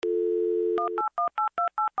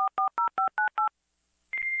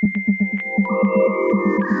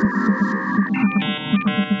You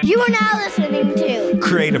are now listening to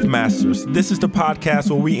Creative Masters. This is the podcast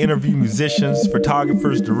where we interview musicians,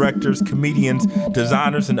 photographers, directors, comedians,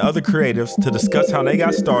 designers, and other creatives to discuss how they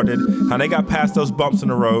got started, how they got past those bumps in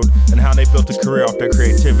the road, and how they built a career off their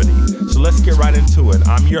creativity. So let's get right into it.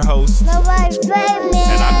 I'm your host, Nobody Famous.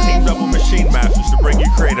 and I'm teamed up with Machine Masters to bring you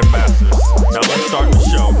Creative Masters. Now let's start the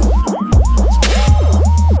show.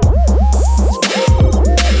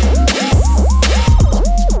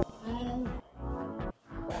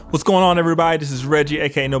 What's going on, everybody? This is Reggie,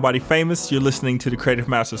 aka Nobody Famous. You're listening to the Creative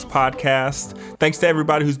Masters podcast. Thanks to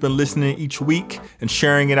everybody who's been listening each week and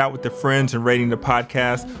sharing it out with their friends and rating the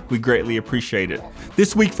podcast. We greatly appreciate it.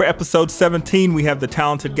 This week for episode 17, we have the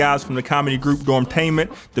talented guys from the comedy group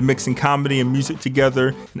Dormtainment. They're mixing comedy and music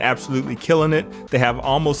together and absolutely killing it. They have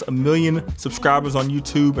almost 1 million subscribers on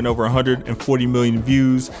YouTube and over 140 million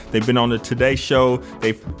views. They've been on the Today Show.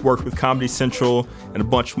 They've worked with Comedy Central and a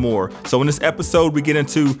bunch more. So in this episode, we get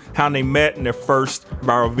into how they met in their first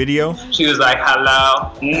viral video. She was like,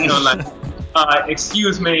 hello,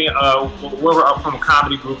 excuse me, we're up from a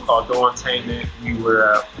comedy group called Dormtainment.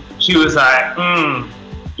 She was like,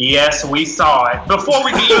 yes, we saw it. Before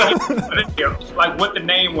we could even like what the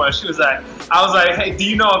name was, I was like, hey, do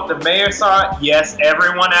you know if the mayor saw it? Yes,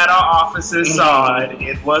 everyone at our offices saw it.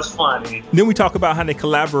 It was funny. Then we talk about how they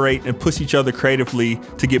collaborate and push each other creatively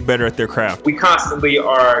to get better at their craft. We constantly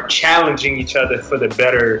are challenging each other for the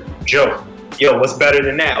better joke. Yo, what's better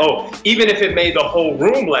than that? Oh, even if it made the whole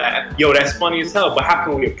room laugh, yo, that's funny as hell, but how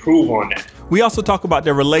can we improve on that? We also talk about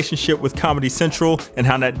their relationship with Comedy Central and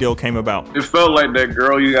how that deal came about. It felt like that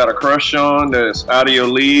girl you got a crush on that's out of your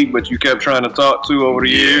league, but you kept trying to talk to over the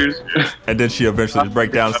years. And then she eventually just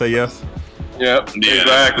break down and say yes? Yep,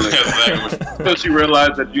 exactly. Until she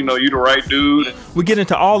realized that, you're the right dude. We get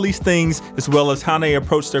into all these things, as well as how they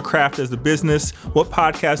approach their craft as a business, what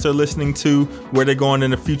podcasts they're listening to, where they're going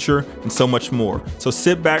in the future, and so much more. So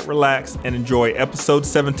sit back, relax, and enjoy episode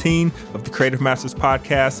 17 of the Creative Masters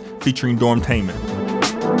podcast featuring Dormtainment.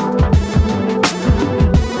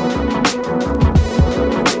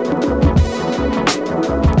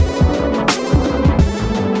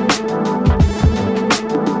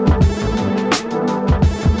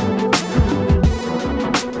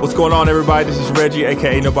 What's going on, everybody? This is Reggie,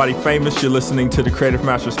 aka Nobody Famous. You're listening to the Creative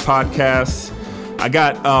Masters podcast. I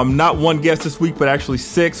got not one guest this week, but actually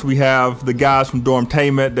 6. We have the guys from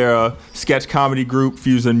Dormtainment. They're a sketch comedy group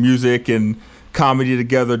fusing music and comedy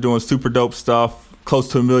together, doing super dope stuff. Close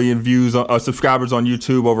to 1 million views, subscribers on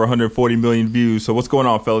YouTube, over 140 million views. So what's going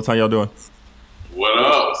on, fellas? How y'all doing? What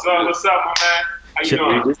up? What's up, my man? How you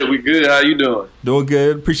doing? We good. How you doing? Doing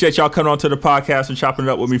good. Appreciate y'all coming on to the podcast and chopping it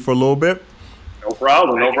up with me for a little bit. No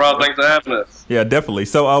problem. Thanks for having us. Yeah, definitely.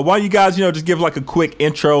 So why don't you guys, just give like a quick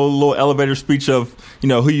intro, a little elevator speech of,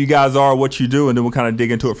 who you guys are, what you do, and then we'll kind of dig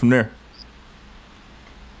into it from there.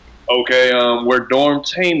 Okay, we're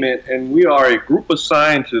Dormtainment, and we are a group of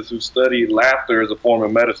scientists who study laughter as a form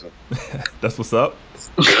of medicine. That's what's up.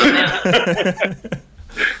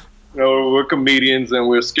 We're comedians, and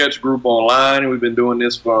we're a sketch group online, and we've been doing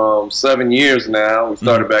this for 7 years now. We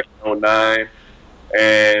started back in 2009,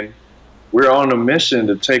 and we're on a mission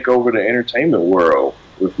to take over the entertainment world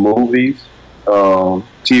with movies,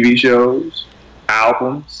 TV shows,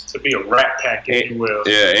 albums. To be a rat pack, if you will.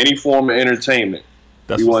 Yeah, any form of entertainment.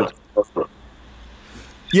 That's what's up.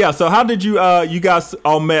 Yeah, so how did you guys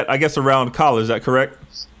all met, I guess, around college, is that correct?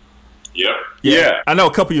 Yep. Yeah. I know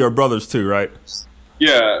a couple of your brothers too, right?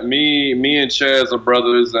 Yeah, me and Chaz are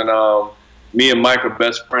brothers, and me and Mike are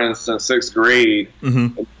best friends since 6th grade.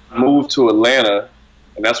 Mm-hmm. Moved to Atlanta,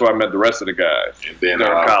 and that's where I met the rest of the guys. And then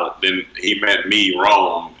he met me,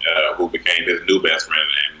 Rome, who became his new best friend,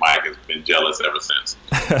 and Mike has been jealous ever since.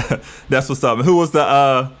 That's what's up. Who was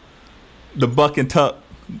the Buck and Tuck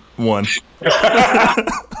one? Buck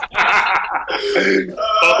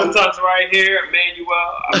and Tuck's right here, Emmanuel.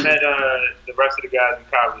 I met the rest of the guys in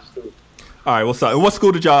college too. All right, what's up? What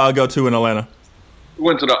school did y'all go to in Atlanta? We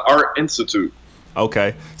went to the Art Institute.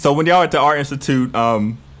 Okay, so when y'all at the Art Institute,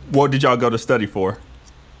 what did y'all go to study for?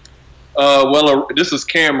 This is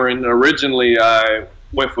Cameron. Originally, I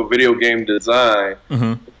went for video game design.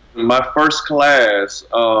 Mm-hmm. In my first class,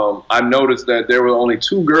 I noticed that there were only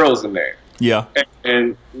 2 girls in there. Yeah.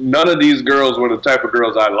 And none of these girls were the type of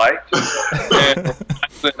girls I liked. And I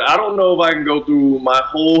said, I don't know if I can go through my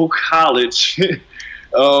whole college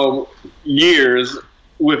years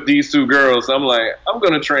with these 2 girls. I'm like, I'm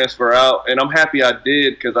going to transfer out. And I'm happy I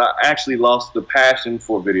did, because I actually lost the passion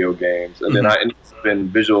for video games. And then I ended up in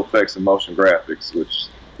visual effects and motion graphics, which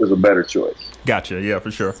was a better choice. Gotcha. Yeah,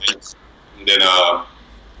 for sure. And then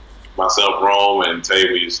myself, Rome, and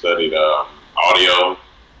Tay, we studied audio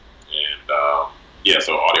and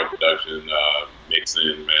so audio production,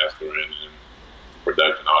 mixing, mastering, and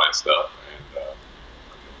production, all that stuff. And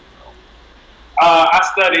I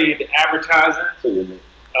studied advertising.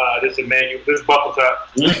 This is Emmanuel. This is Buckle Top.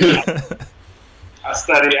 I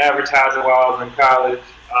studied advertising while I was in college.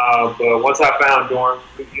 But once I found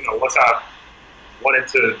once I wanted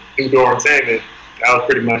to do dormtainment, that was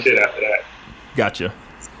pretty much it after that. Gotcha.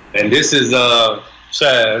 And this is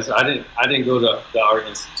Chaz. I didn't go to the Art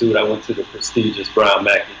Institute. I went to the prestigious Brown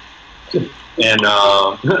Mackey, and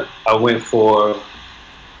I went for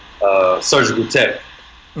surgical tech.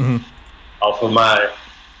 Mm-hmm. Off of my,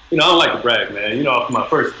 I don't like to brag, man. Off of my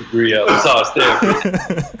first degree of massage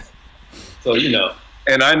therapy. So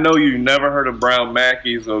And I know you never heard of Brown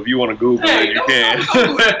Mackey, so if you want to Google it, you can. Don't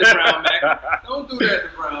do that to Brown Mackey. Don't do that to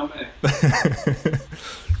Brown Mackey.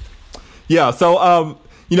 Yeah, so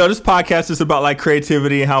this podcast is about like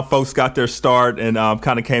creativity and how folks got their start and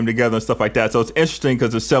kind of came together and stuff like that. So it's interesting because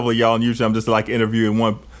there's several of y'all, and usually I'm just like interviewing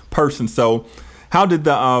one person. So how did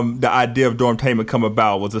the idea of Dormtainment come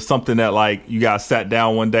about? Was it something that like you guys sat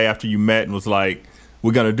down one day after you met and was like,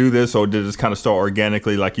 we're gonna do this, or did it just kind of start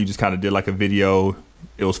organically? Like you just kind of did like a video,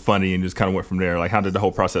 it was funny, and just kind of went from there. Like how did the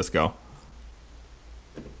whole process go?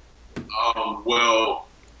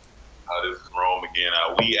 This is Rome again.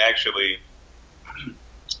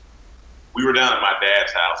 We were down at my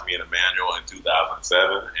dad's house, me and Emmanuel, in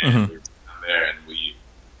 2007, and we were down there, and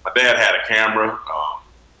my dad had a camera.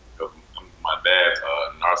 My dad's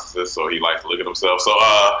a narcissist, so he likes to look at himself. So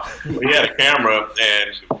we had a camera, and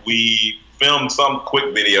we filmed some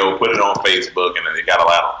quick video, put it on Facebook, and then it got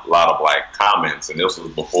a lot of like comments. And this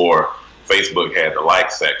was before Facebook had the like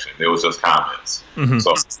section. It was just comments. Mm-hmm.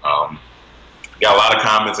 So got a lot of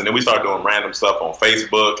comments, and then we started doing random stuff on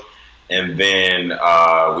Facebook. And then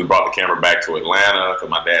we brought the camera back to Atlanta because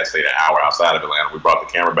my dad stayed an hour outside of Atlanta. We brought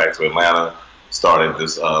the camera back to Atlanta, started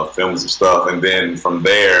this filming some stuff, and then from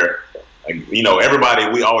there, everybody,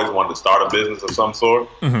 we always wanted to start a business of some sort.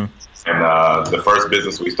 Mm-hmm. And the first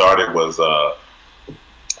business we started was a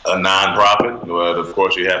nonprofit. Well, of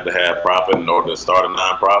course, you have to have profit in order to start a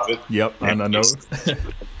nonprofit. Yep, and I know.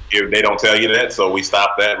 They don't tell you that, so we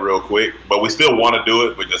stopped that real quick. But we still want to do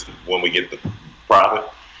it, but just when we get the profit.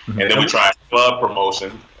 Mm-hmm. And then we tried club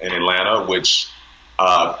promotion in Atlanta, which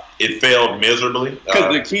it failed miserably.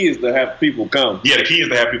 Because the key is to have people come. Yeah, the key is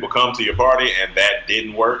to have people come to your party, and that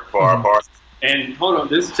didn't work for our party. And hold on,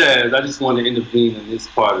 this Chaz, I just want to intervene in this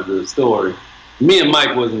part of the story. Me and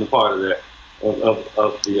Mike wasn't a part of that.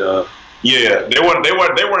 Yeah, they weren't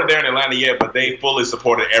there in Atlanta yet, but they fully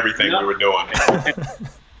supported everything we were doing.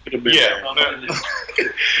 Yeah.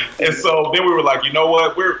 And so then we were like, you know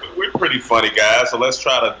what? We're pretty funny guys, so let's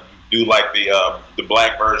try to do like the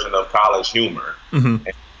black version of College Humor. Mm-hmm.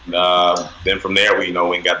 And then from there, we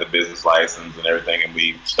got the business license and everything, and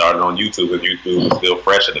we started on YouTube. And YouTube was still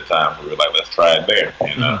fresh at the time. So we were like, let's try it there,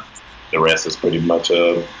 and the rest is pretty much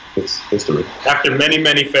history. After many,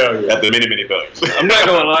 many failures. I'm not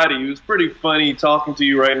gonna lie to you. It's pretty funny talking to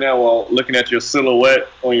you right now while looking at your silhouette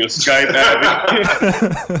on your Skype app.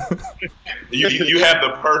 You have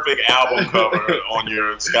the perfect album cover on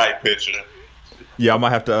your Skype picture. Yeah, I might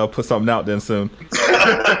have to put something out then soon.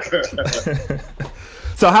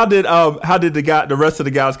 So how did the rest of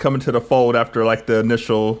the guys come into the fold after like the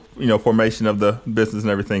initial formation of the business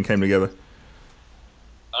and everything came together?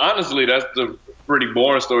 Honestly, that's the pretty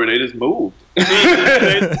boring story. They just moved.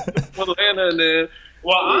 Atlanta, and then.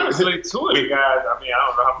 Well, honestly, two of the guys. I mean, I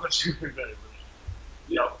don't know how much you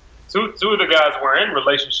two of the guys were in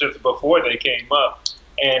relationships before they came up,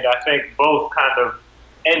 and I think both kind of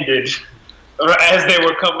ended as they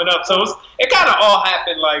were coming up. So it kind of all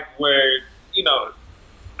happened like where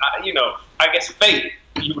I guess fate,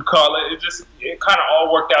 you would call it. It kind of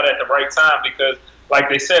all worked out at the right time because, like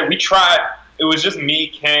they said, we tried. It was just me,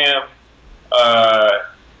 Cam.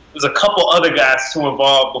 There's a couple other guys too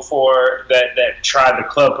involved before that tried the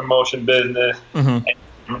club promotion business and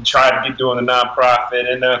tried to get doing the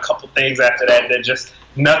nonprofit, and then a couple things after that just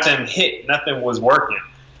nothing hit, nothing was working.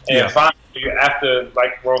 And finally, after,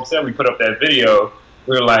 like Rome said, we put up that video.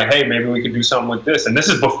 We were like, hey, maybe we could do something with this. And this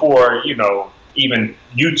is before even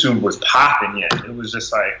YouTube was popping yet. It was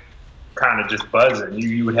just like kind of just buzzing.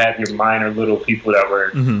 You would have your minor little people that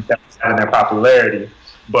were having their popularity,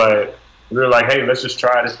 but we were like, hey, let's just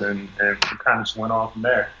try this, and we kind of just went on from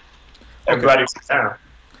there. Everybody was down.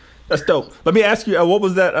 That's dope. Let me ask you, what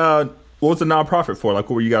was that? What was the nonprofit for? Like,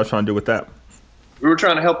 what were you guys trying to do with that? We were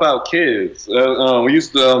trying to help out kids. We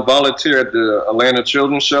used to volunteer at the Atlanta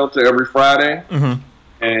Children's Shelter every Friday,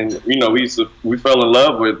 And we fell in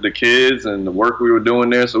love with the kids and the work we were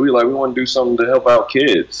doing there. So we want to do something to help out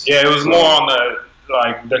kids. Yeah, it was more on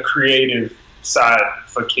the creative side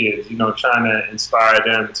for kids. Trying to inspire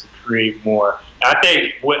them to create more. And I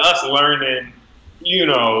think with us learning,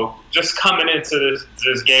 just coming into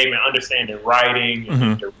this game and understanding writing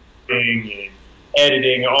and directing and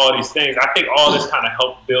editing and all these things, I think all this kind of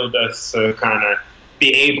helped build us to kind of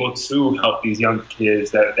be able to help these young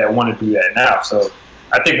kids that want to do that now. So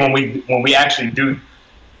I think when we actually do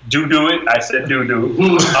it, I said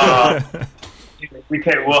we'll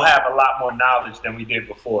have a lot more knowledge than we did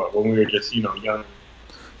before when we were just young.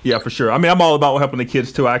 Yeah, for sure. I mean, I'm all about helping the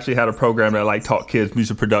kids too. I actually had a program that taught kids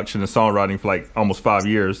music production and songwriting for almost 5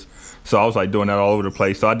 years. So I was doing that all over the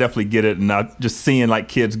place. So I definitely get it, and I just seeing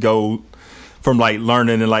kids go from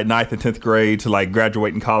learning in 9th and 10th grade to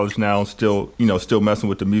graduating college now and still messing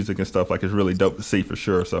with the music and stuff, it's really dope to see for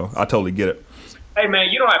sure. So I totally get it. Hey man,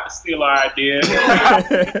 you don't have to steal our ideas. We have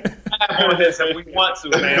this if we want to,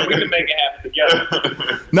 man. We can make it happen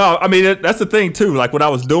together. No, I mean that's the thing too. When I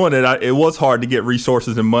was doing it, it was hard to get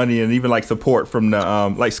resources and money and even support from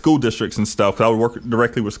the school districts and stuff. 'Cause I would work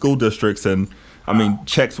directly with school districts, and I mean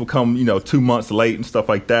checks would come 2 months late and stuff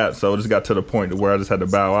like that. So it just got to the point where I just had to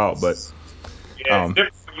bow out. But yeah, it's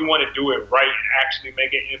different when you want to do it right and actually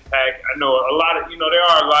make an impact. I know a lot of there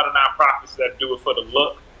are a lot of nonprofits that do it for the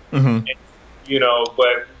look. Mm-hmm. And,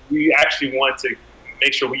 but we actually want to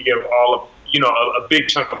make sure we give all of, a big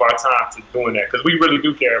chunk of our time to doing that, because we really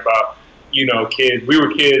do care about, kids. We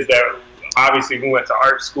were kids that obviously we went to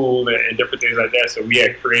art school and different things like that. So we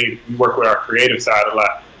work with our creative side a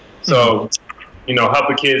lot. So,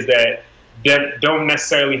 helping kids that don't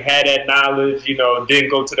necessarily have that knowledge, didn't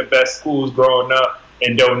go to the best schools growing up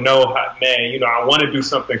and don't know how, I want to do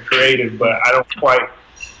something creative, but I don't quite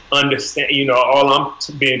understand, all I'm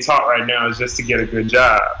being taught right now is just to get a good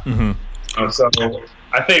job. Mm-hmm. So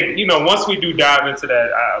I think, once we do dive into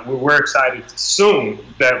that, we're excited soon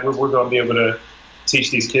that we're going to be able to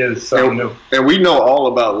teach these kids something new. And we know all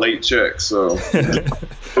about late checks, so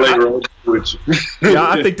later on, yeah,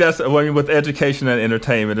 I think that's with education and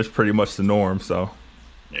entertainment, it's pretty much the norm. So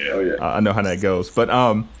yeah, I know how that goes. But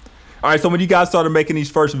all right, so when you guys started making these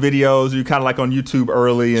first videos, you kind of on YouTube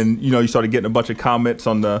early, and you started getting a bunch of comments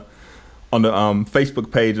on the Facebook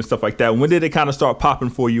page and stuff like that. When did it kind of start popping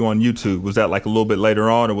for you on YouTube? Was that a little bit later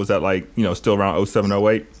on, or was that still around 07,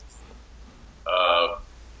 08?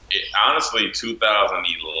 Honestly,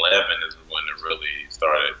 2011 is when it really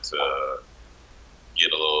started to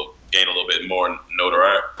gain a little bit more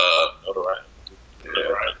notoriety.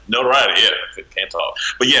 Yeah, can't talk.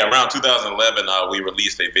 But yeah, around 2011, we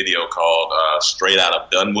released a video called Straight Out of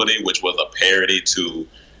Dunwoody, which was a parody to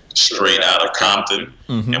Straight Out of Compton.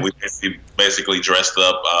 Mm-hmm. And we basically dressed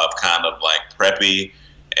up kind of preppy,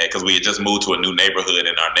 because we had just moved to a new neighborhood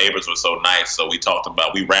and our neighbors were so nice. So we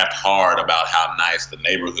rapped hard about how nice the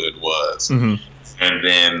neighborhood was. Mm-hmm. And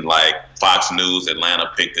then Fox News Atlanta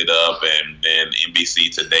picked it up, and then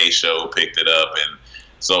NBC Today Show picked it up, and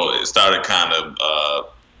so it started kind of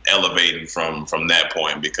elevating from that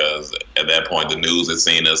point, because at that point the news had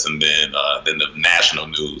seen us, and then the national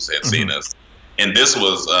news had seen us. And this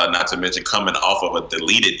was not to mention coming off of a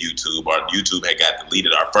deleted YouTube. Our YouTube had got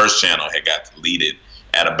deleted. Our first channel had got deleted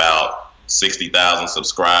at about 60,000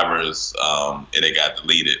 subscribers. It had got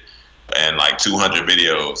deleted, and 200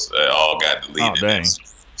 videos all got deleted. Oh, dang.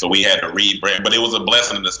 So we had to rebrand, but it was a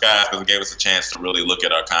blessing in disguise, because it gave us a chance to really look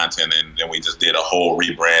at our content, and then we just did a whole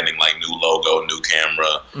rebranding, new logo, new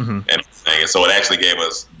camera, and everything. And so it actually gave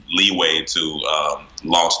us leeway to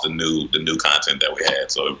launch the new content that we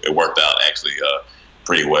had. So it worked out actually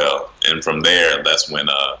pretty well. And from there, that's when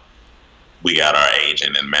we got our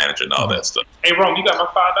agent and manager and all that stuff. Hey, Rome, you got my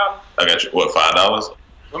 $5? I got you. What, $5?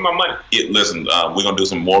 Where's my money? Yeah, listen, we're gonna do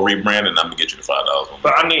some more rebranding, and I'm gonna get you the $5.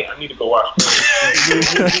 But I need to go watch.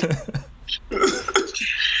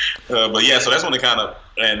 But yeah, so that's when it kind of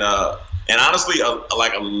and honestly, a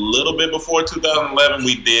little bit before 2011,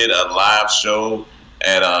 we did a live show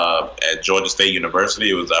at Georgia State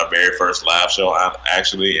University. It was our very first live show,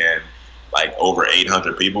 actually, and over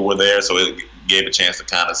 800 people were there. So it gave a chance to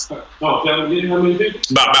kind of. Oh, how many people?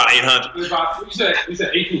 About 800. You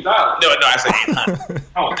said 18,000. No, I said 800.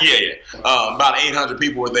 Oh, yeah. About 800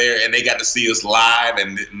 people were there, and they got to see us live.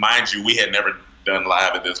 And mind you, we had never done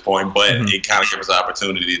live at this point, but it kind of gave us the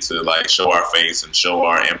opportunity to show our face and show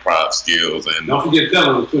our improv skills. And don't forget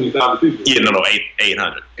telling them 20,000 people. Yeah, no,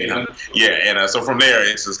 800. Yeah, and so from there,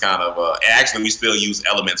 it's just kind of. Actually, we still use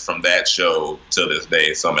elements from that show to this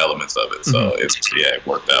day. Some elements of it, so it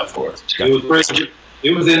worked out for us. It was crazy.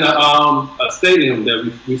 It was in a stadium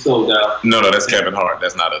that we sold out. No, that's Kevin Hart.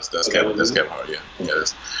 That's not us. That's Kevin Hart.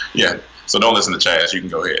 Yeah. So don't listen to Chaz. You can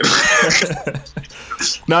go ahead.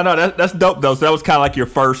 No, that's dope though. So that was kind of like your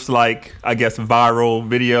first, like, I guess, viral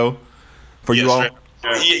video for you all.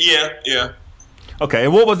 Yeah. Okay,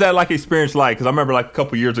 and what was that like experience like? Because I remember like a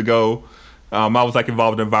couple years ago, I was like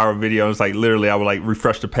involved in viral video. And it's like literally I would like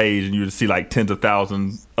refresh the page and you would see like tens of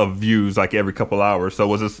thousands of views like every couple hours. So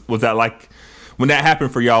was that like when that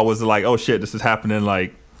happened for y'all? Was it like, oh shit, this is happening?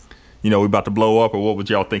 Like, we about to blow up, or what was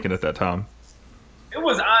y'all thinking at that time? It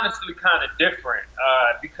was honestly kind of different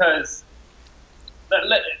because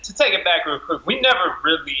to take it back real quick, we never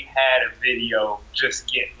really had a video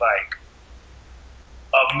just get like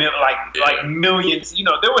millions.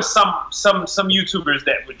 There were some YouTubers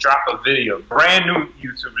that would drop a video, brand new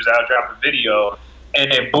YouTubers that would drop a video,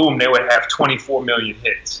 and then boom, they would have 24 million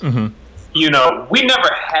hits. Mm-hmm. We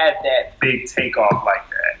never had that big takeoff like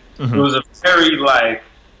that. Mm-hmm. It was a very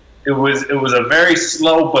it was a very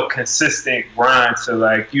slow but consistent grind to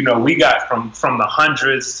we got from the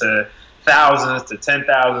hundreds to thousands to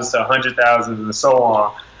 10,000s to 100,000 and so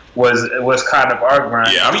on was kind of our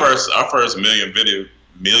grind. Yeah, our first million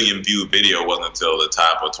view video wasn't until the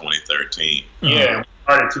top of 2013. Yeah, we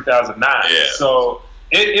started in 2009. Yeah. So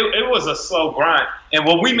it was a slow grind. And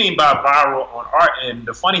what we mean by viral on our end,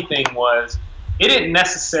 the funny thing was it didn't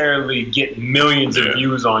necessarily get millions of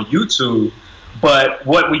views on YouTube. But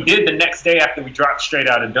what we did the next day after we dropped Straight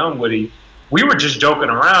Outta Dunwoody, we were just joking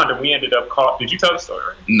around and we ended up did you tell the story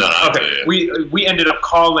already? No. Okay. We ended up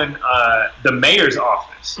calling the mayor's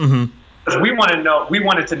office. Mm-hmm. Because we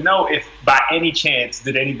wanted to know if by any chance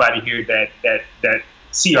did anybody hear that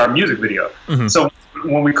see our music video. Mm-hmm. So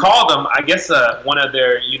when we called them, I guess one of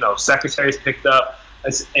their secretaries picked up,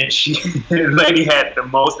 and the lady had the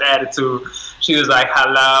most attitude. She was like,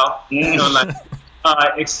 "Hello,"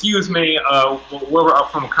 excuse me, we're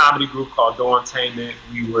up from a comedy group called Dormtainment.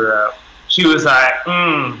 She was like,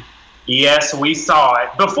 yes, we saw it.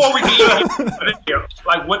 Before we could even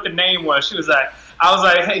like what the name was, she was like, I was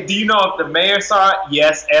like, hey, do you know if the mayor saw it?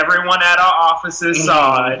 Yes, everyone at our offices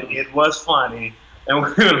saw it. It was funny. And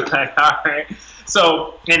we were like, all right.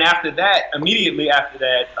 So, and immediately after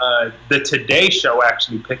that, the Today Show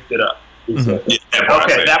actually picked it up. Mm-hmm. That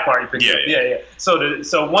part you picked up. Yeah.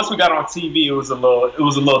 So once we got on TV, it was a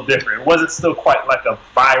little different. It wasn't still quite like a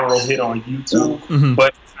viral hit on YouTube, mm-hmm.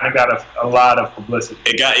 but I got a lot of publicity.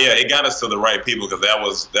 It got us to the right people because that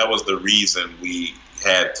was the reason we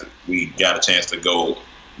got a chance to go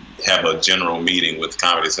have a general meeting with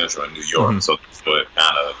Comedy Central in New York. Mm-hmm. So that's what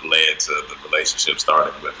kind of led to the relationship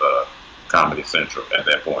starting with Comedy Central at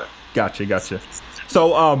that point. Gotcha.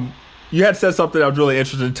 So you had said something that was really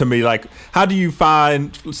interesting to me. Like, how do you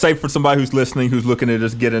find, say for somebody who's listening, who's looking to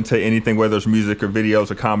just get into anything, whether it's music or videos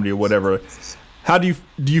or comedy or whatever, how do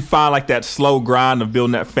you find like that slow grind of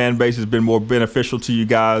building that fan base has been more beneficial to you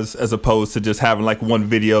guys as opposed to just having like one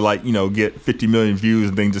video get 50 million views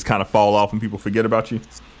and then just kind of fall off and people forget about you?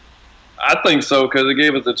 I think so, because it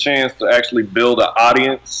gave us a chance to actually build an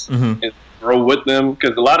audience mm-hmm. and grow with them.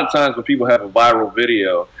 Because a lot of times when people have a viral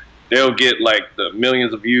video, they'll get like the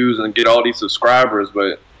millions of views and get all these subscribers,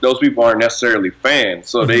 but those people aren't necessarily fans.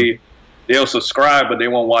 So mm-hmm. they'll subscribe, but they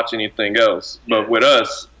won't watch anything else. But with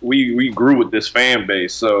us, we grew with this fan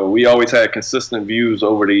base. So we always had consistent views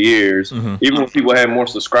over the years. Mm-hmm. Even when people had more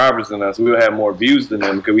subscribers than us, we would have more views than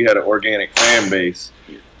them because we had an organic fan base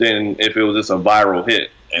than if it was just a viral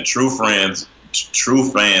hit. And true fans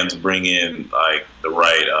bring in like the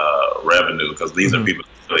right revenue because these mm-hmm. are people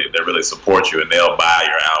that really support you and they'll buy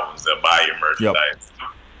your albums, they'll buy your merchandise. Yep.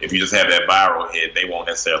 If you just have that viral hit, they won't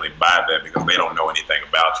necessarily buy that because they don't know anything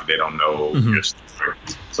about you. They don't know mm-hmm. your story.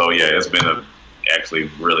 So yeah, it's been actually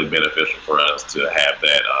really beneficial for us to have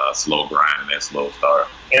that slow grind and that slow start.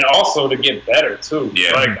 And also to get better too.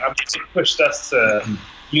 Yeah. It pushed us to,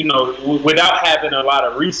 without having a lot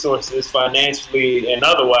of resources financially and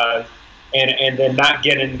otherwise, and then not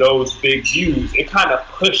getting those big views, it kind of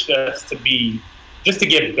pushed us to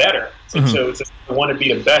get better, to want to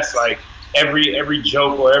be the best. Like every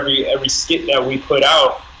joke or every skit that we put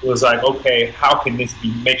out was like, okay, how can this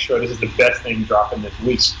make sure this is the best thing dropping this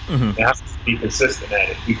week? Mm-hmm. And have to be consistent at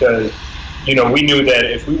it because, we knew that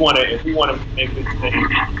if we want to make this thing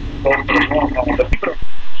go for the long haul, the people that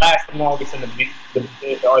last the longest and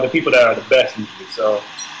are the people that are the best usually. So,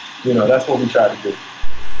 that's what we try to do.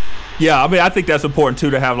 Yeah, I mean, I think that's important too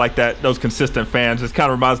to have like those consistent fans. It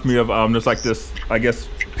kind of reminds me of there's like this, I guess,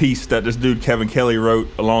 piece that this dude Kevin Kelly wrote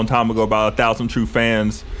a long time ago about 1,000 true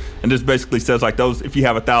fans, and this basically says like if you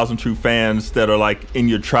have 1,000 true fans that are like in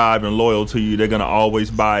your tribe and loyal to you, they're gonna always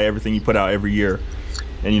buy everything you put out every year.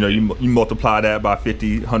 and you multiply that by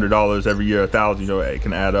 $50, $100 every year, $1,000, it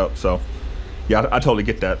can add up. So yeah, I totally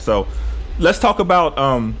get that. So let's talk about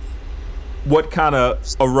what kind of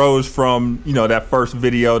arose from that first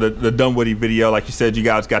video, the Dunwoody video. Like you said, you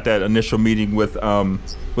guys got that initial meeting with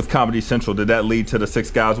Comedy Central. Did that lead to the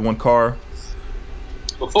 6 Guys 1 Car?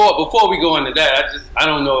 Before we go into that, I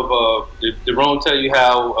don't know if did Ron tell you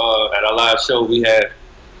how at our live show we had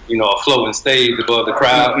a floating stage above the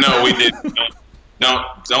crowd? No, we didn't. No,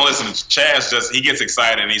 don't listen to Chaz. He gets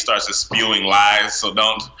excited and he starts just spewing lies. So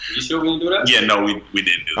don't. You sure we didn't do that? Yeah, no, we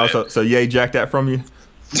didn't do that. So Ye jacked that from you?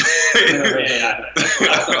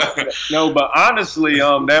 No, but honestly,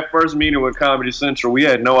 that first meeting with Comedy Central, we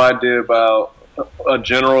had no idea about a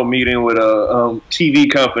general meeting with a TV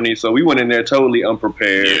company, so we went in there totally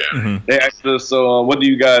unprepared. Yeah. Mm-hmm. They asked us, so what do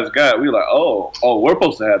you guys got? We were like, oh, we're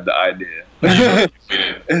supposed to have the idea.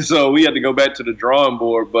 And so we had to go back to the drawing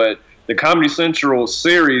board, but the Comedy Central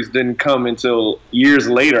series didn't come until years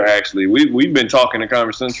later, actually. We've been talking to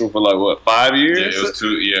Comedy Central for 5 years? Yeah, it was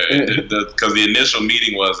 2, because the initial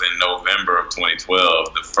meeting was in November of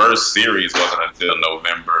 2012. The first series wasn't until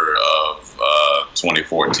November of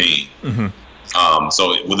 2014. Mm-hmm.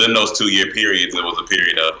 So within those 2-year periods, it was a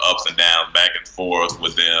period of ups and downs, back and forth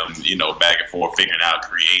with them, back and forth figuring out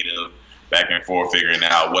creative, back and forth figuring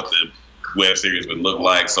out what the web series would look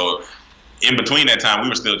like. So in between that time, we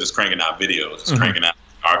were still just cranking out videos, just cranking out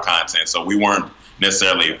our content. So we weren't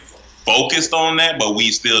necessarily focused on that, but we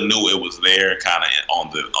still knew it was there, kind of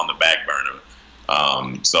on the back burner.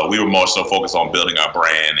 So we were more so focused on building our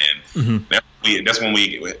brand, and that's when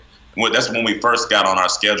we first got on our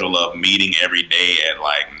schedule of meeting every day at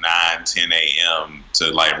 9-10 a.m.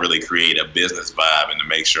 to really create a business vibe and to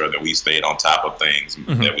make sure that we stayed on top of things,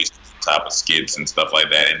 that we stayed on top of skits and stuff like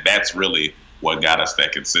that. And that's really what got us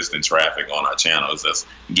that consistent traffic on our channel, is us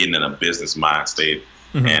getting in a business mind state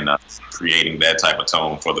and creating that type of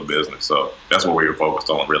tone for the business. So that's what we were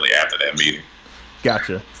focused on really after that meeting.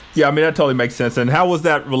 Gotcha. Yeah, I mean, that totally makes sense. And how was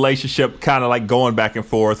that relationship kind of going back and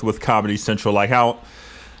forth with Comedy Central?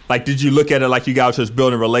 Did you look at it like you guys were just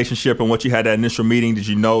building a relationship, and once you had that initial meeting, did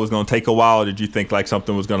you know it was going to take a while? Or did you think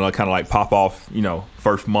something was going to kind of pop off,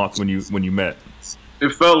 first month when you met?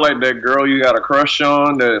 It felt like that girl you got a crush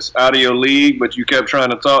on that's out of your league, but you kept trying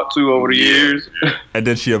to talk to over the years. And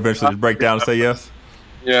then she eventually just break down and say yes?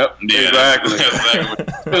 Yep, exactly.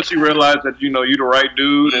 Until she realized that, you're the right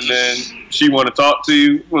dude, and then she want to talk to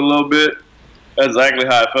you for a little bit. That's exactly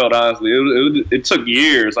how I felt, honestly. It took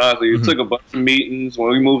years, honestly. It took a bunch of meetings. When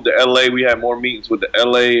we moved to L.A., we had more meetings with the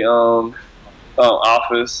L.A.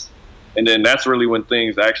 Office, and then that's really when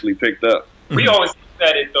things actually picked up. We always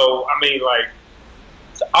said it, though. I mean,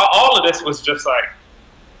 all of this was just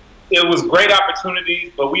it was great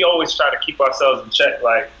opportunities, but we always try to keep ourselves in check.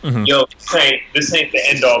 Yo, this ain't the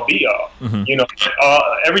end all be all.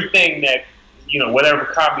 Everything that whatever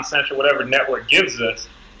Comedy Central, whatever network gives us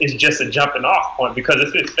is just a jumping off point. Because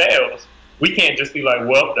if it fails, we can't just be like,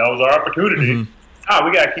 well, that was our opportunity. Nah,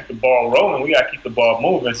 we gotta keep the ball rolling. We gotta keep the ball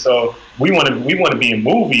moving. So we want to be in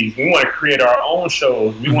movies. We want to create our own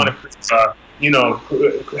shows. We want to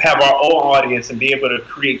have our own audience and be able to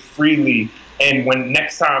create freely. And when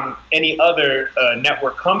next time any other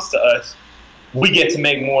network comes to us, we get to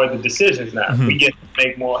make more of the decisions now. We get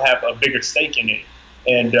to have a bigger stake in it.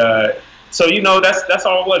 And so, that's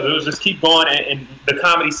all it was. It was just keep going. And the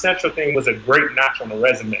Comedy Central thing was a great notch on the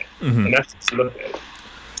resume. And that's what you look at it.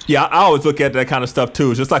 Yeah, I always look at that kind of stuff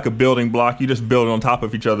too. It's just like a building block. You just build on top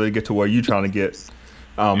of each other to get to where you're trying to get.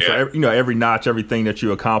 So every notch, everything that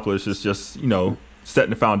you accomplish is just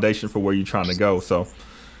setting the foundation for where you're trying to go. So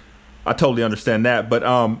I totally understand that. But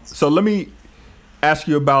so let me ask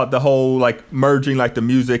you about the whole merging the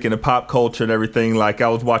music and the pop culture and everything. I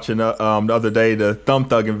was watching the other day the Thumb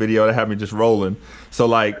Thuggin' video that had me just rolling. So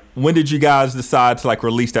when did you guys decide to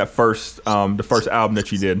release that the first album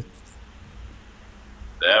that you did?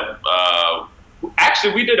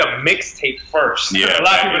 Actually, we did a mixtape first. Yeah, a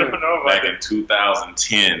lot of people don't know about back in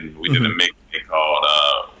 2010, we did a mixtape called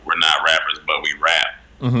 "We're Not Rappers, But We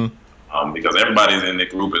Rap." Because everybody in the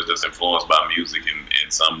group is just influenced by music in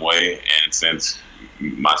some way, and since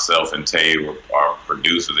myself and Tay are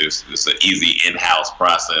producers, it's an easy in-house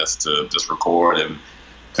process to just record and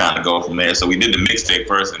kind of go from there. So we did the mixtape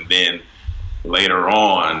first, and then later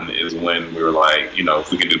on is when we were like,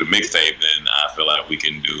 if we can do the mixtape, then I feel like we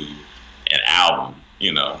can do an album.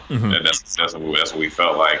 That's what we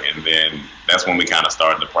felt like, and then that's when we kind of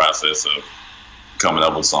started the process of coming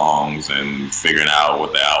up with songs and figuring out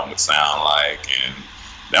what the album would sound like. And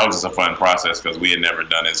that was just a fun process because we had never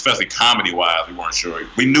done it, especially comedy wise. We weren't sure.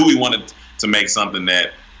 We knew we wanted to make something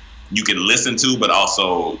that you can listen to, but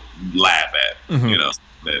also laugh at. You know,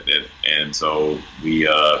 and so we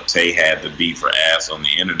Tay had the beat for Ass on the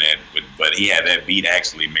internet, but he had that beat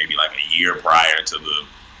actually maybe like a year prior to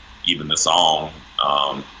even the song.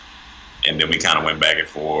 And then we kind of went back and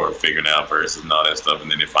forth, figuring out verses and all that stuff,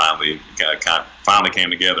 and then it finally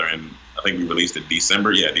came together, and I think we released it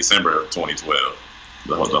December of 2012,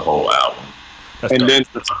 the whole album. That's and dope.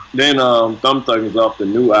 then Thumb Thug is off the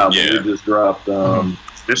new album. Yeah. We just dropped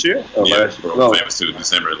This year? last year. Bro, No, Famous to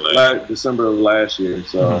December of last year. December of last year.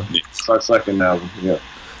 So it's our second album. Yeah.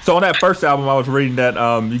 So on that first album, I was reading that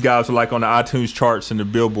you guys were like on the iTunes charts and the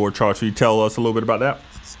Billboard charts. Will you tell us a little bit about that?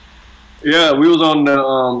 Yeah, we was on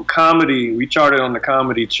the comedy. We charted on the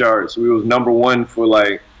comedy charts. We was number one for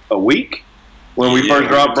like a week when we first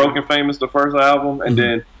dropped Broken Famous, the first album, and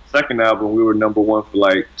then second album we were number one for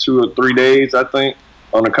like 2 or 3 days, I think,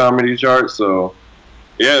 on the comedy chart. So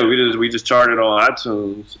yeah, we just charted on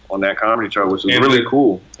iTunes on that comedy chart, which is really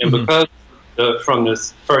cool. And because from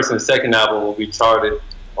this first and second album, when we charted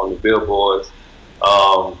on the billboards,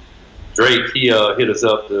 Drake hit us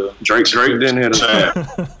up. Drake didn't hit us up.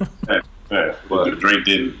 But Drake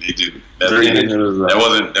didn't. He didn't. Drake didn't hit us up.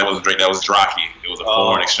 That wasn't Drake. That was Draki. It was a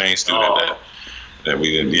foreign exchange student that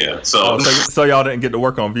we didn't. Yeah. So so y'all didn't get to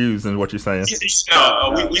work on views, and what you're saying?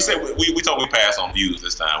 we said we told we pass on views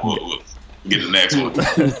this time. We'll get the next one.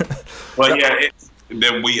 But yeah,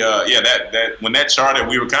 then we that when that charted,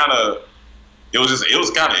 we were kind of. It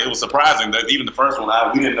was surprising that even the first one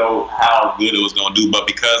we didn't know how good it was going to do, but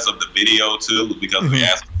because of the video too, because of the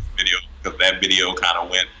Ass video, because that video kind of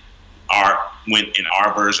went in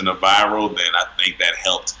our version of viral, then I think that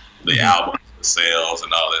helped the album, the sales,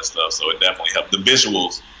 and all that stuff. So it definitely helped. The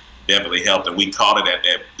visuals definitely helped, and we caught it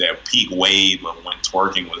at that peak wave of when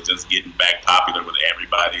twerking was just getting back popular with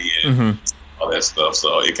everybody and all that stuff.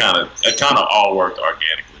 So it kind of all worked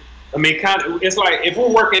organically. I mean, it's like if we're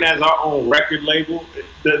working as our own record label,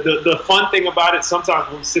 the fun thing about it, sometimes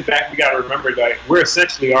when we sit back, we got to remember that we're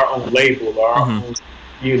essentially our own label, our own,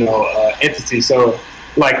 entity. So,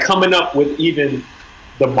 like, coming up with even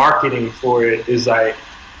the marketing for it is like,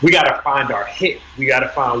 we got to find our hit. We got to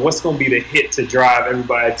find what's going to be the hit to drive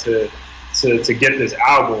everybody to get this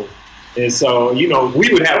album. And so, we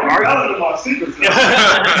would have arguments.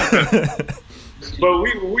 But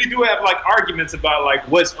we do have like arguments about like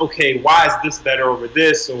what's okay, why is this better over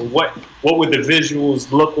this, or what would the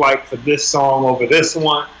visuals look like for this song over this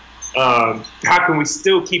one? How can we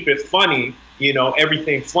still keep it funny?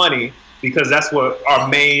 Everything funny, because that's what our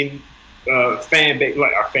main fan base,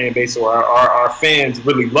 like our fan base or our fans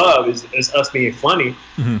really love is us being funny.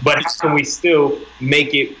 But how can we still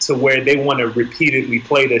make it to where they want to repeatedly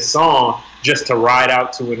play this song just to ride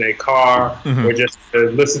out to in their car or just to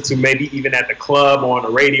listen to, maybe even at the club or on the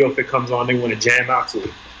radio if it comes on, they want to jam out to it.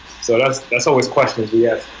 So that's always questions we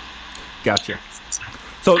ask. Gotcha.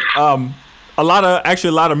 So a lot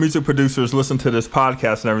of music producers listen to this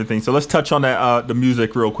podcast and everything. So let's touch on that the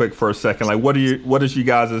music real quick for a second. Like, what is you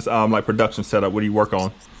guys' like production setup? What do you work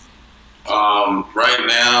on? Right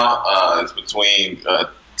now, it's between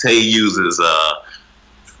Tay uses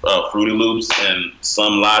Fruity Loops and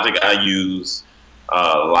some Logic. I use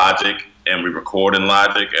Logic, and we record in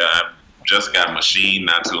Logic. I just got Machine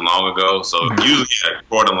not too long ago, so usually I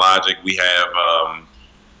record in Logic. We have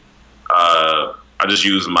I just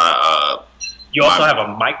use my. You also have a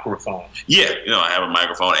microphone. Yeah, I have a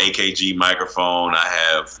microphone, AKG microphone. I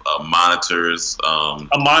have monitors.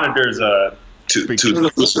 A monitor's two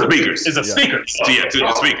speakers. Is a speaker. Yeah, two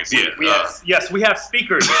speakers. Yeah. We have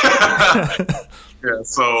speakers. Yeah.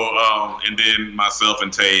 So, and then myself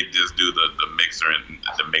and Tay just do the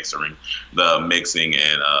mixing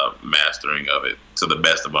and mastering of it to the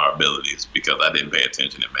best of our abilities, because I didn't pay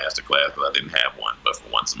attention in master class because I didn't have one, but for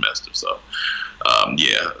one semester. So,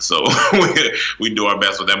 so we do our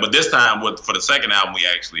best with that. But this time, for the second album, we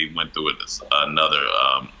actually went through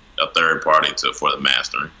a third party for the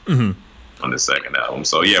mastering on the second album.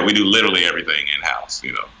 So yeah, we do literally everything in house.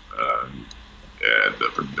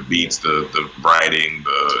 The beats, the writing,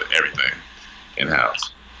 the everything in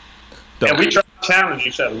house. And we try to challenge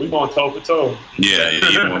each other. We going toe for toe. Yeah.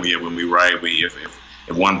 Even when we write, if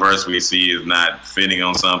one verse we see is not fitting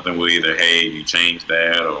on something, we'll either you change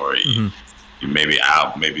that, or you maybe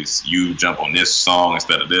you jump on this song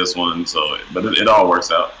instead of this one. So, but it all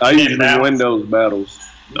works out. I usually win those battles.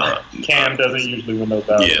 Cam doesn't usually win those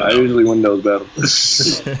battles. Yeah, I usually win those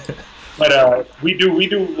battles. But we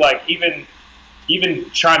do like even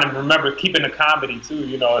trying to remember keeping the comedy too.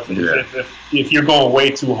 If you're going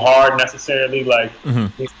way too hard necessarily, like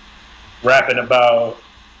rapping about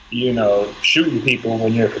shooting people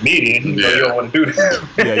when you're a comedian. You don't want to do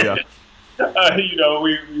that. Yeah.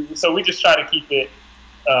 We just try to keep it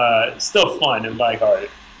still fun and lighthearted.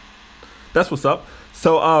 That's what's up.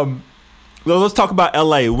 So, let's talk about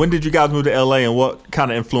LA. When did you guys move to LA, and what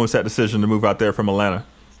kind of influenced that decision to move out there from Atlanta?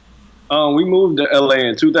 We moved to LA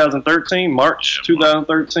in 2013, March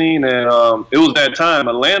 2013, and it was that time.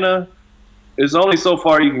 Atlanta is only so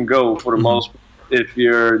far you can go for the most part if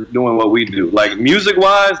you're doing what we do. Like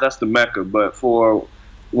music-wise, that's the Mecca, but for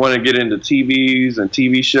want to get into TVs and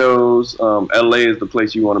TV shows, LA is the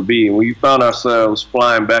place you want to be. And we found ourselves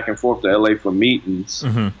flying back and forth to LA for meetings.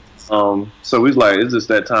 So we was like, it's just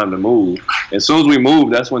that time to move. As soon as we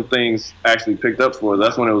moved, that's when things actually picked up for us.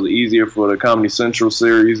 That's when it was easier for the Comedy Central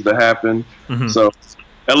series to happen. So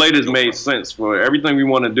LA just made sense for everything we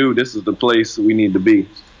want to do. This is the place we need to be.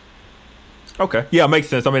 Okay. Yeah, it makes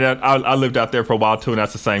sense. I mean, I lived out there for a while too, and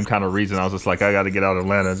that's the same kind of reason. I was just like, I got to get out of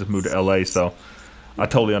Atlanta and just move to LA. So I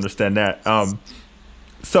totally understand that.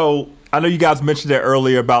 So I know you guys mentioned that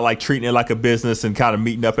earlier about like treating it like a business and kind of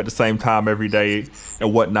meeting up at the same time every day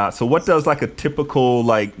and whatnot. So what does like a typical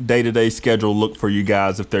like day-to-day schedule look for you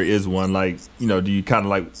guys, if there is one? Like, do you kind of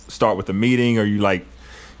like start with a meeting, or you like,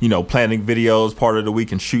 planning videos part of the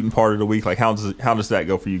week and shooting part of the week? Like how does that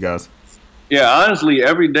go for you guys? Yeah, honestly,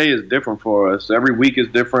 every day is different for us. Every week is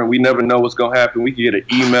different. We never know what's going to happen. We can get an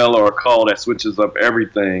email or a call that switches up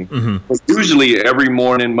everything. But usually every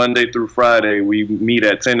morning, Monday through Friday, we meet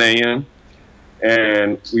at 10 a.m.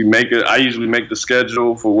 and I usually make the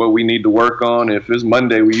schedule for what we need to work on. If it's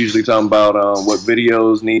Monday, we usually talk about what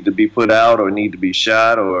videos need to be put out or need to be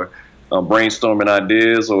shot, or brainstorming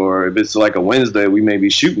ideas. Or if it's like a Wednesday, we may be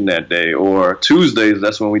shooting that day. Or Tuesdays,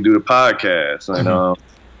 that's when we do the podcast. And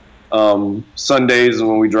Sundays is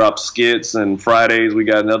when we drop skits, and Fridays we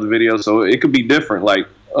got another video. So it could be different. Like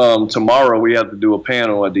tomorrow we have to do a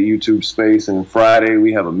panel at the YouTube space, and Friday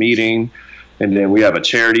we have a meeting, and then we have a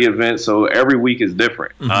charity event. So every week is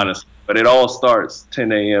different, honestly. But it all starts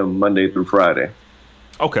 10 a.m. Monday through Friday.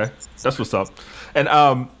 Okay, that's what's up.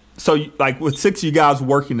 And so like with 6 of you guys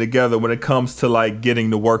working together, when it comes to like getting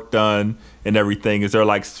the work done and everything, is there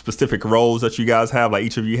like specific roles that you guys have, like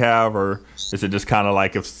each of you have, or is it just kind of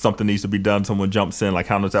like if something needs to be done, someone jumps in? Like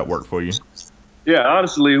how does that work for you? Yeah,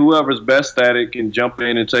 honestly, whoever's best at it can jump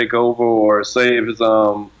in and take over. Or say if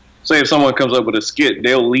if someone comes up with a skit,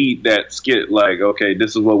 they'll lead that skit. Like, okay,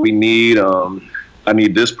 this is what we need. I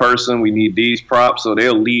need this person. We need these props. So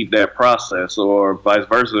they'll lead that process, or vice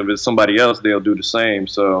versa. If it's somebody else, they'll do the same.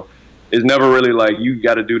 So it's never really like you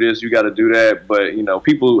got to do this, you got to do that. But,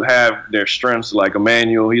 people have their strengths. Like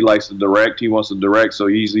Emmanuel, he likes to direct. He wants to direct. So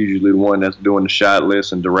he's usually the one that's doing the shot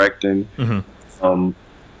list and directing.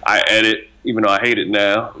 I edit, even though I hate it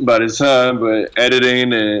now by this time, but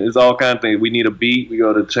editing, and it's all kind of things. We need a beat. We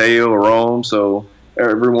go to Teo or Rome. So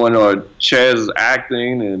everyone, or Chaz is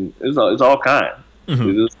acting, and it's all kind. It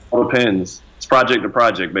just all depends. It's project to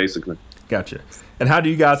project, basically. Gotcha. And how do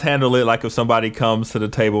you guys handle it? Like if somebody comes to the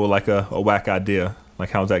table with like a whack idea, like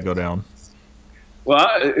how does that go down?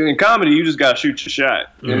 Well, in comedy, you just got to shoot your shot.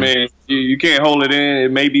 I mean, you can't hold it in.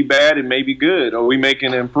 It may be bad, it may be good, or we may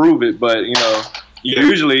can improve it. But,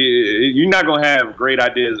 usually you're not going to have great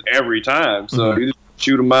ideas every time. So you just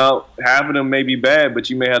shoot them out. Half of them may be bad, but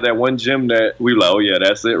you may have that one gem that we like, oh, yeah,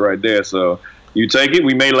 that's it right there. So you take it.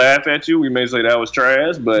 We may laugh at you. We may say that was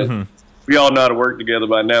trash, but we all know how to work together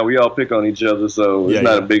by now. We all pick on each other, so it's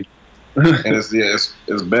not a big. And it's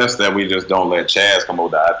best that we just don't let Chaz come up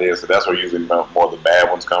with the ideas. So that's where usually more of the bad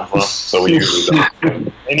ones come from. So we usually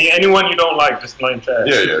don't. Anyone you don't like, just blame Chaz.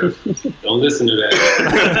 Yeah. Don't listen to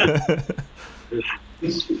that.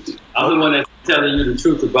 I'm the one that's telling you the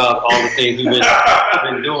truth about all the things we've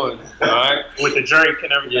been doing. All right, with the drink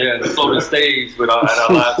and everything. Yeah, the floating stage with our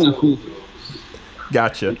live shows.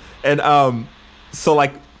 Gotcha. And so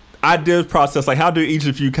like ideas process, like how do each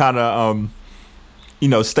of you kind of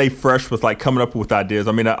stay fresh with like coming up with ideas?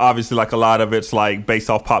 I mean, obviously like a lot of it's like based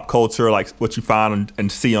off pop culture, like what you find and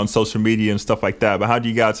see on social media and stuff like that. But how do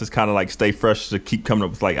you guys just kind of like stay fresh to keep coming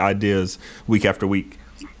up with like ideas week after week?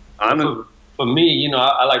 For me,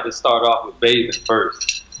 I like to start off with bathing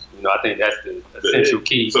first. I think that's the essential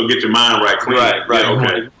key. So get your mind right, clean. Right. Yeah,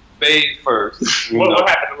 okay. Bathe first. What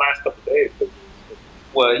happened the last couple of days?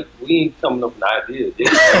 Well, we ain't coming up with ideas.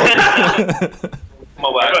 Come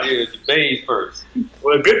up with ideas. You bathe first.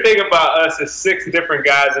 Well, the good thing about us is 6 different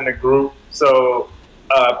guys in the group, so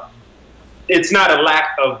it's not a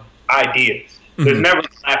lack of ideas. There's never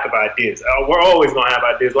a lack of ideas. We're always going to have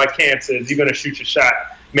ideas. Like Cam says, you're going to shoot your shot.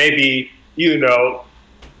 Maybe, 10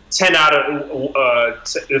 out of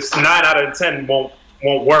 9 out of 10 won't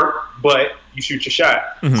won't work, but you shoot your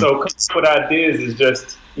shot. So a couple of ideas is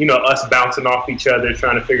just, us bouncing off each other,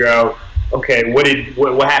 trying to figure out, okay, what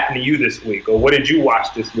happened to you this week, or what did you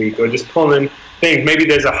watch this week, or just pulling things. Maybe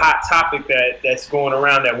there's a hot topic that's going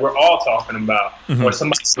around that we're all talking about, or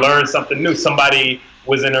somebody learned something new. Somebody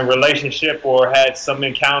was in a relationship or had some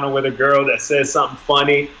encounter with a girl that said something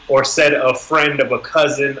funny, or said a friend of a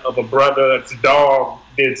cousin of a brother's dog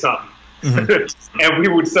did something. And we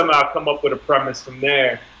would somehow come up with a premise from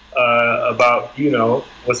there about,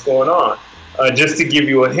 what's going on. Just to give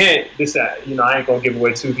you a hint, this, I ain't going to give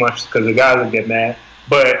away too much because the guys will get mad.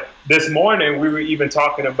 But this morning, we were even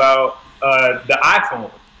talking about the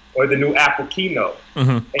iPhone or the new Apple Keynote.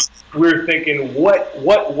 And we were thinking,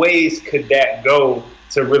 what ways could that go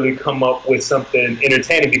to really come up with something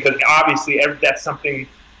entertaining? Because obviously, that's something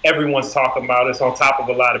everyone's talking about. It's on top of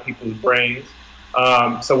a lot of people's brains.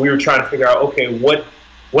 So we were trying to figure out, okay,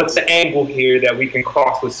 what's the angle here that we can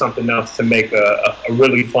cross with something else to make a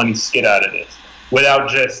really funny skit out of this without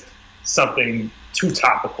just something too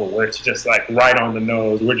topical where it's just like right on the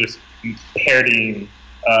nose. We're just parodying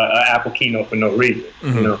an Apple Keynote for no reason.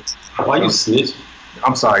 Why you snitching?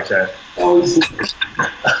 I'm sorry, Chad.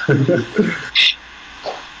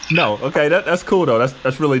 No, okay, that's cool though.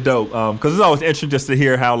 That's really dope. Because it's always interesting just to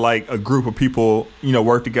hear how like a group of people,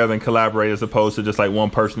 work together and collaborate as opposed to just like one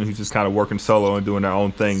person who's just kind of working solo and doing their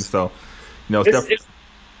own thing. So,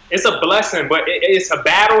 it's a blessing, but it's a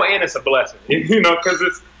battle and it's a blessing.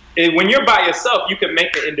 Because when you're by yourself, you can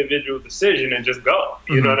make an individual decision and just go.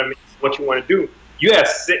 You know what I mean? What you want to do. You have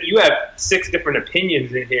 6 different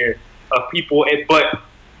opinions in here of people, but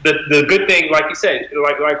the good thing, like you said,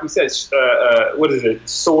 like we said, what is it?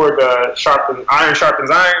 Iron sharpens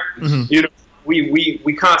iron.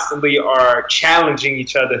 We constantly are challenging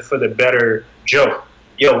each other for the better joke.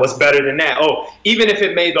 Yo, what's better than that? Oh, even if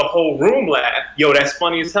it made the whole room laugh, yo, that's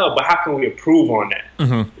funny as hell. But how can we improve on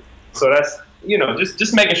that? So that's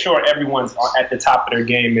just making sure everyone's at the top of their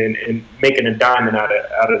game and making a diamond out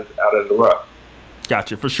of the rough.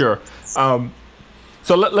 Gotcha, for sure.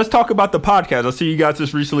 So let's talk about the podcast. I see you guys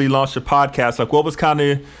just recently launched a podcast. Like, what was kind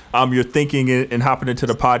of your thinking in hopping into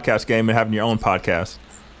the podcast game and having your own podcast?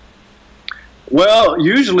 Well,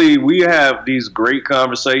 usually we have these great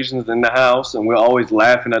conversations in the house, and we're always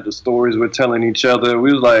laughing at the stories we're telling each other.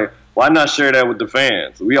 We was like, why not share that with the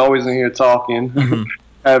fans? We always in here talking,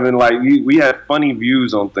 having we have funny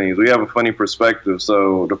views on things. We have a funny perspective.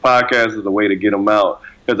 So the podcast is the way to get them out,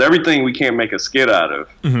 because everything we can't make a skit out of.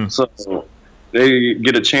 So they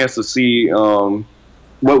get a chance to see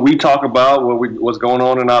what we talk about, what's going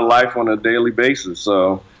on in our life on a daily basis.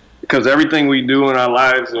 So, because everything we do in our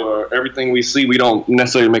lives or everything we see, we don't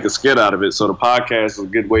necessarily make a skit out of it. So the podcast is a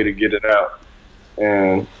good way to get it out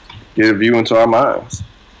and get a view into our minds.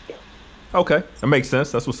 Okay, that makes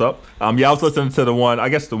sense. That's what's up. I was listening to the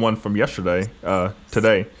one from yesterday,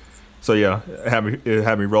 today. So yeah, it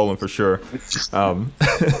had me rolling for sure.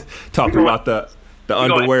 Talking about the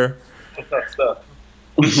underwear.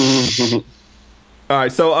 All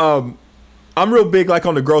right, so I'm real big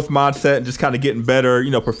on the growth mindset and just kind of getting better,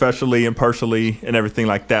 professionally and personally and everything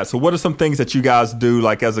like that. So what are some things that you guys do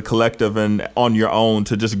as a collective and on your own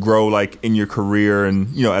to just grow in your career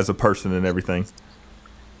and as a person and everything?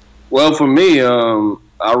 Well, for me,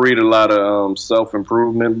 I read a lot of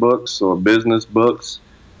self-improvement books or business books,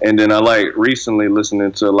 and then I like recently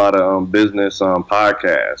listening to a lot of business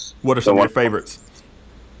podcasts. What are some of your favorites?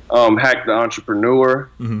 Hack the Entrepreneur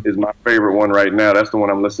is my favorite one right now. That's the one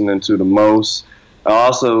I'm listening to the most.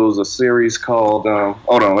 Also, there's a series called,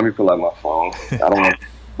 hold on, let me pull out my phone. I don't want to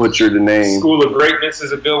butcher the name. School of Greatness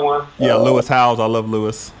is a good one. Yeah, Lewis Howes. I love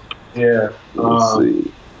Lewis. Yeah. Let's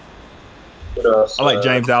see. What else? I like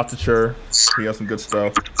James Altucher. He has some good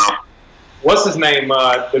stuff. What's his name?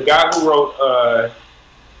 The guy who wrote,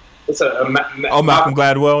 Malcolm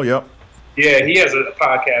Gladwell, yep. Yeah, he has a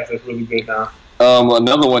podcast that's really good now.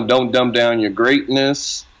 Another one, Don't Dumb Down Your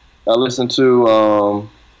Greatness. I listen to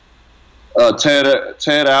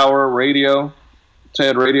TED Radio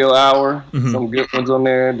Hour. Some good ones on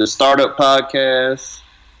there. The Startup Podcast.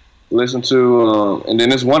 Listen to, and then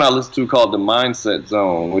there's one I listen to called The Mindset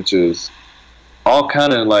Zone, which is all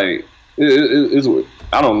kind of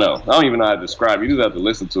I don't know. I don't even know how to describe it. You just have to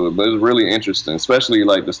listen to it, but it's really interesting, especially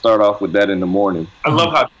to start off with that in the morning. I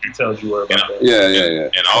love how detailed you were about that. Yeah.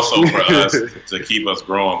 And also for us to keep us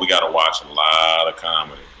growing, we got to watch a lot of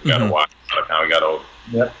comedy. We got to watch a lot of comedy. We got to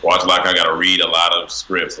watch I got to read a lot of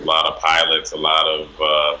scripts, a lot of pilots, a lot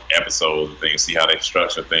of episodes and things. See how they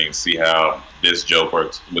structure things. See how this joke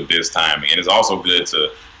works with this timing. And it's also good to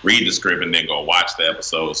read the script and then go watch the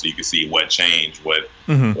episode so you can see what changed, what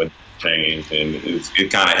changed, and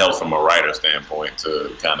it kind of helps from a writer standpoint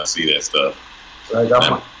to kind of see that stuff. Like,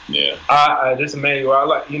 Yeah. This Emmanuel, I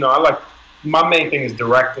like my main thing is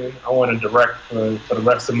directing. I want to direct for the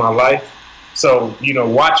rest of my life. So,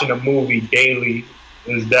 watching a movie daily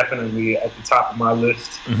is definitely at the top of my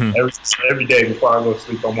list. Every day before I go to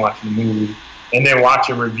sleep, I'm watching a movie. And then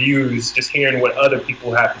watching reviews, just hearing what other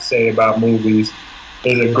people have to say about movies.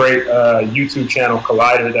 There's a great YouTube channel,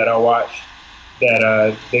 Collider, that I watch,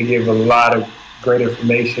 that they give a lot of great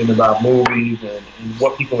information about movies and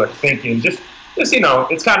what people are thinking. Just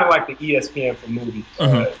it's kind of like the ESPN for movies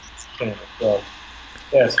channel. So,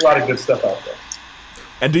 yeah, it's a lot of good stuff out there.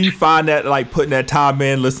 And do you find that, like, putting that time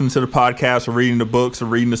in, listening to the podcast or reading the books or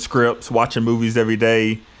reading the scripts, watching movies every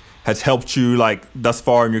day has helped you, like, thus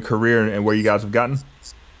far in your career and where you guys have gotten?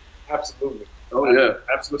 Absolutely. Oh, yeah.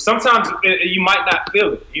 Absolutely. Sometimes you might not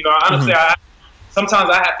feel it. Honestly, sometimes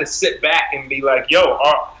I have to sit back and be like, yo,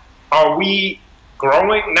 are we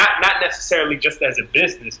growing? Not necessarily just as a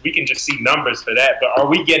business. We can just see numbers for that. But are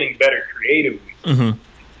we getting better creatively? And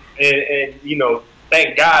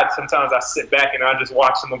thank God sometimes I sit back and I just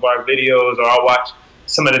watch some of our videos, or I'll watch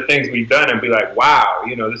some of the things we've done and be like, wow,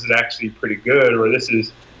 this is actually pretty good, or this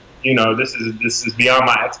is beyond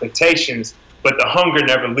my expectations. But the hunger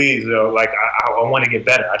never leaves, though. Like, I want to get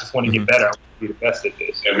better. I just want to get better. I want to be the best at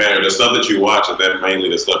this. And man, the stuff that you watch, is that mainly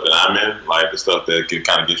the stuff that I'm in? Like the stuff that can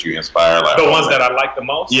kind of get you inspired? Like, the ones that I like the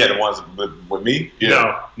most? Yeah, the ones with me?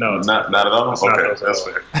 Yeah. No. Not at all? Okay, that's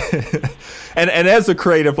fair. And as a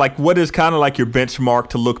creative, like, what is kind of like your benchmark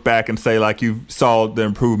to look back and say, like, you saw the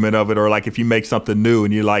improvement of it, or like if you make something new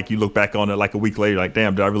and you look back on it like a week later, like,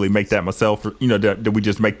 damn, did I really make that myself? Or, did we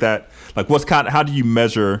just make that? Like, how do you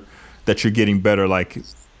measure that you're getting better, like,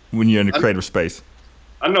 when you're in the creative space?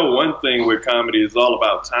 I know one thing with comedy is all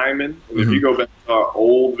about timing. If you go back to our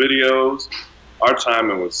old videos, our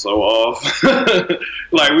timing was so off.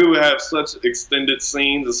 Like, we would have such extended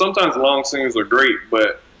scenes, and sometimes long scenes are great,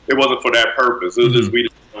 but it wasn't for that purpose. It was just we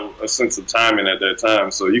didn't know a sense of timing at that time.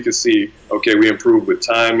 So you can see, okay, we improved with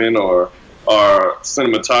timing, or our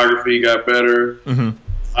cinematography got better.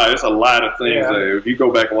 There's a lot of things that if you go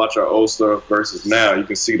back and watch our old stuff versus now, you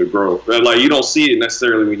can see the growth. Like, you don't see it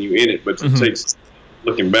necessarily when you're in it, but it takes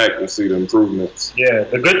looking back and see the improvements. Yeah,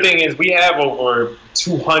 the good thing is we have over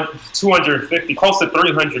 250, close to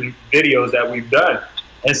 300 videos that we've done,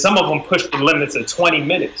 and some of them push the limits of 20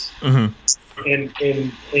 minutes. And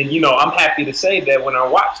I'm happy to say that when I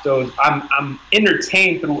watch those, I'm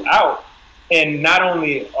entertained throughout. And not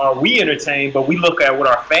only are we entertained, but we look at what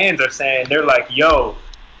our fans are saying. They're like, yo,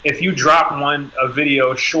 if you drop a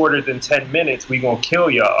video shorter than 10 minutes, we gonna kill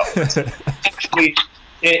y'all. Actually,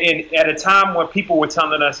 at a time when people were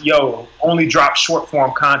telling us, yo, only drop short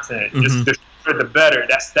form content, just the shorter the better.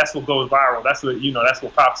 That's what goes viral. That's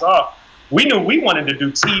what pops off. We knew we wanted to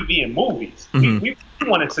do TV and movies. We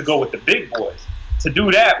wanted to go with the big boys. To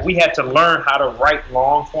do that, we had to learn how to write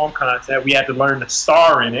long form content. We had to learn to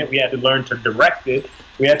star in it. We had to learn to direct it.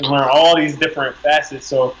 We had to learn all these different facets.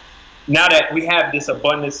 So now that we have this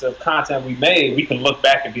abundance of content we made, we can look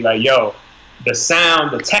back and be like, yo, the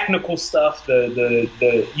sound, the technical stuff, the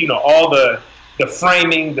all the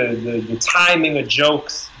framing, the timing of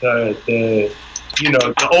jokes, the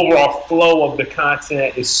overall flow of the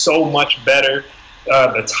content is so much better.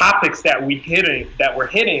 The topics that we're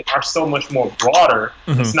hitting are so much more broader.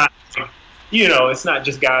 It's not, it's not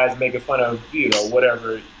just guys making fun of,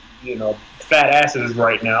 whatever, fat asses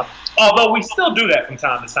right now. Although we still do that from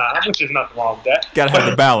time to time, which is nothing wrong with that. Gotta have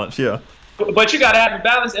the balance, yeah. But you gotta have the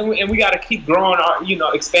balance, and we gotta keep growing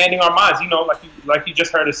our, expanding our minds. Like you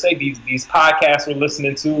just heard us say, these podcasts we're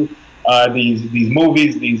listening to, these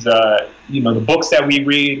movies, the books that we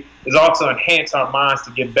read is also enhance our minds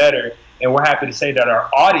to get better. And we're happy to say that our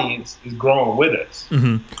audience is growing with us.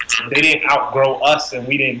 They didn't outgrow us, and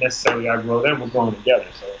we didn't necessarily outgrow them. We're growing together.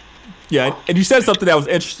 So, yeah, and you said something that was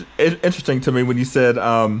interesting to me when you said,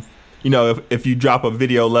 if you drop a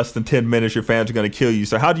video less than 10 minutes, your fans are going to kill you.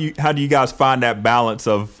 So how do you guys find that balance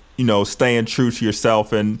of staying true to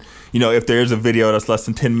yourself, and if there is a video that's less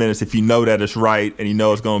than 10 minutes, if you know that it's right and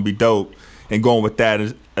it's going to be dope, and going with that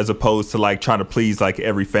as opposed to like trying to please like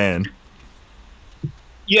every fan?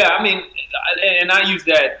 Yeah, I mean, and I use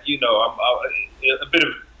that, a bit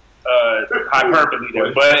of hyperbole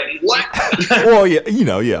there, but what? Well, yeah.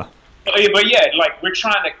 But yeah, like we're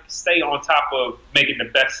trying to stay on top of making the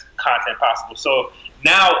best content possible. So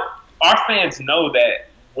now our fans know that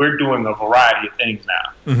we're doing a variety of things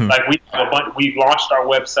now. Like we've launched our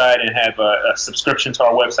website and have a subscription to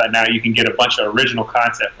our website now. You can get a bunch of original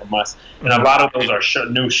content from us, and a lot of those are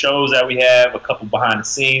new shows that we have, a couple behind the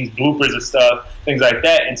scenes, bloopers and stuff, things like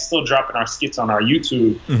that, and still dropping our skits on our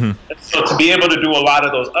YouTube. So to be able to do a lot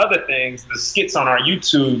of those other things, the skits on our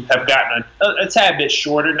YouTube have gotten a tad bit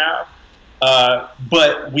shorter now.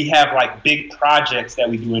 But we have like big projects that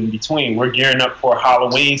we do in between. We're gearing up for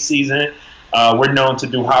Halloween season. We're known to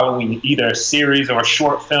do Halloween, either a series or a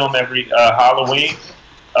short film every Halloween.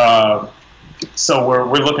 So we're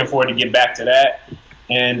looking forward to get back to that.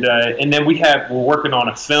 And then we're working on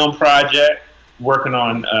a film project.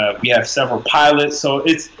 We have several pilots. So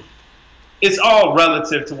it's all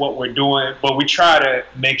relative to what we're doing, but we try to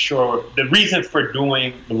make sure the reason for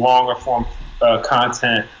doing the longer form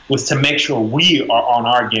content was to make sure we are on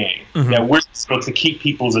our game, that we're supposed to keep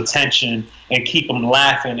people's attention and keep them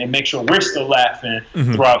laughing and make sure we're still laughing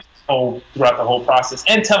throughout the whole process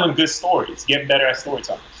and telling good stories, getting better at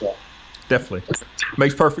storytelling. So definitely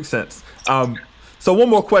makes perfect sense. So one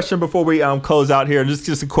more question before we close out here, and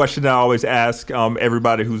just a question that I always ask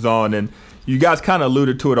everybody who's on, and you guys kind of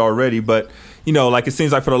alluded to it already, but you know, like it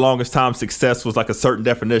seems like for the longest time, success was like a certain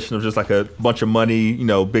definition of just like a bunch of money, you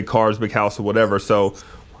know, big cars, big house, or whatever. So,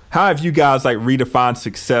 how have you guys like redefined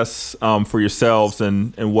success for yourselves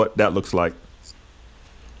and what that looks like?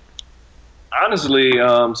 Honestly,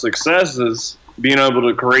 success is being able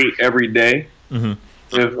to create every day with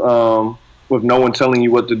no one telling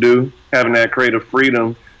you what to do, having that creative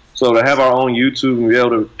freedom. So to have our own YouTube and be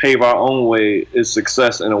able to pave our own way is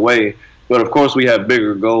success in a way. But of course, we have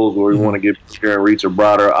bigger goals where we want to get here and reach a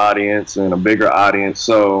broader audience and a bigger audience.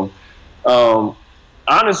 So,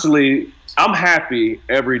 honestly, I'm happy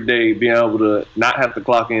every day being able to not have to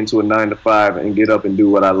clock into a 9-to-5 and get up and do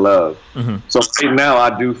what I love. So right now,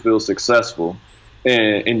 I do feel successful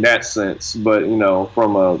in that sense. But you know,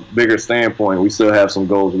 from a bigger standpoint, we still have some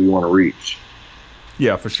goals we want to reach.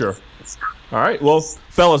 Yeah, for sure. All right. Well,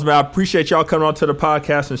 fellas, man, I appreciate y'all coming on to the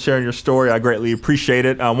podcast and sharing your story. I greatly appreciate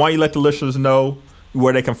it. Why don't you let the listeners know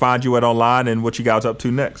where they can find you at online and what you guys up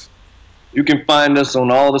to next? You can find us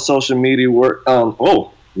on all the social media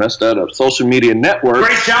social media networks.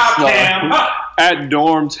 Great job, Cam. At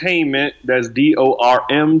Dormtainment. That's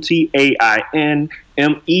DORMTAINMENT.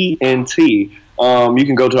 You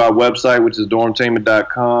can go to our website, which is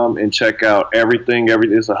dormtainment.com, and check out everything.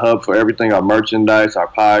 It's a hub for everything, our merchandise, our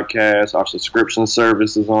podcast, our subscription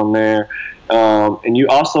services on there. And you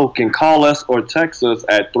also can call us or text us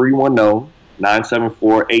at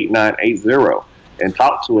 310-974-8980 and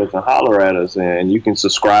talk to us and holler at us. And you can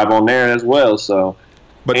subscribe on there as well. So,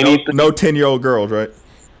 but no 10-year-old girls, right?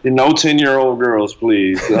 No 10-year-old girls,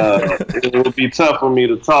 please. It would be tough for me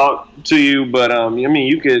to talk to you, but I mean,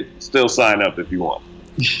 you could still sign up if you want.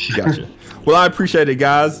 Gotcha. Well, I appreciate it,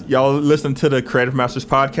 guys. Y'all listen to the Creative Masters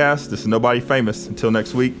podcast. This is Nobody Famous. Until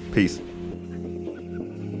next week, peace.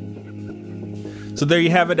 So there you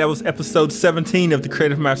have it. That was episode 17 of the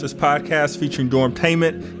Creative Masters podcast featuring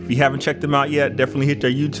Dormtainment. If you haven't checked them out yet, definitely hit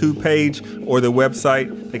their YouTube page or their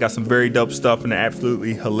website. They got some very dope stuff and they're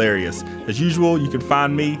absolutely hilarious. As usual, you can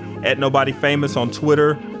find me at Nobody Famous on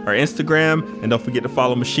Twitter or Instagram. And don't forget to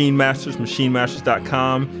follow Machine Masters,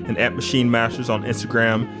 machinemasters.com, and at Machine Masters on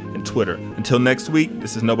Instagram and Twitter. Until next week,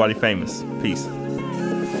 this is Nobody Famous. Peace.